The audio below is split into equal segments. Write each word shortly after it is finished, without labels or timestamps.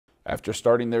After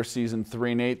starting their season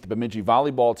 3-8, the Bemidji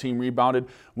volleyball team rebounded,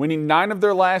 winning 9 of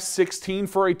their last 16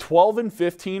 for a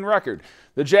 12-15 record.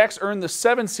 The Jacks earned the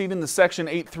 7th seed in the Section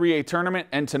 8 3A tournament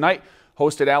and tonight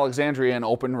hosted Alexandria in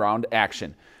open round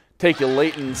action. Take you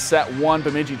late in set 1,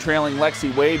 Bemidji trailing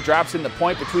Lexi Wade drops in the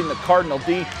point between the Cardinal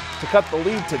D to cut the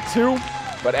lead to 2,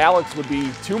 but Alex would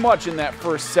be too much in that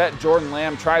first set. Jordan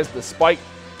Lamb tries the spike.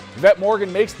 Yvette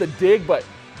Morgan makes the dig, but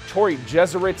Tori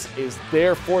Jeseritz is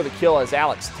there for the kill as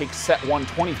Alex takes set 1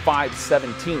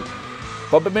 25-17.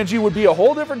 But Bemidji would be a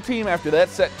whole different team after that.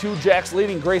 Set 2, Jacks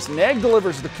leading Grace Nag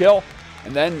delivers the kill,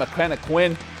 and then McKenna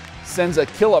Quinn sends a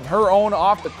kill of her own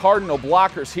off the Cardinal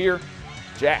blockers here.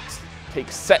 Jacks take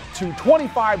set 2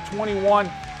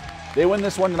 25-21. They win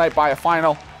this one tonight by a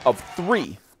final of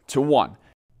 3-1.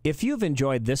 If you've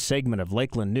enjoyed this segment of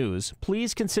Lakeland News,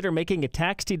 please consider making a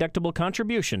tax-deductible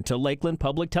contribution to Lakeland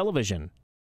Public Television.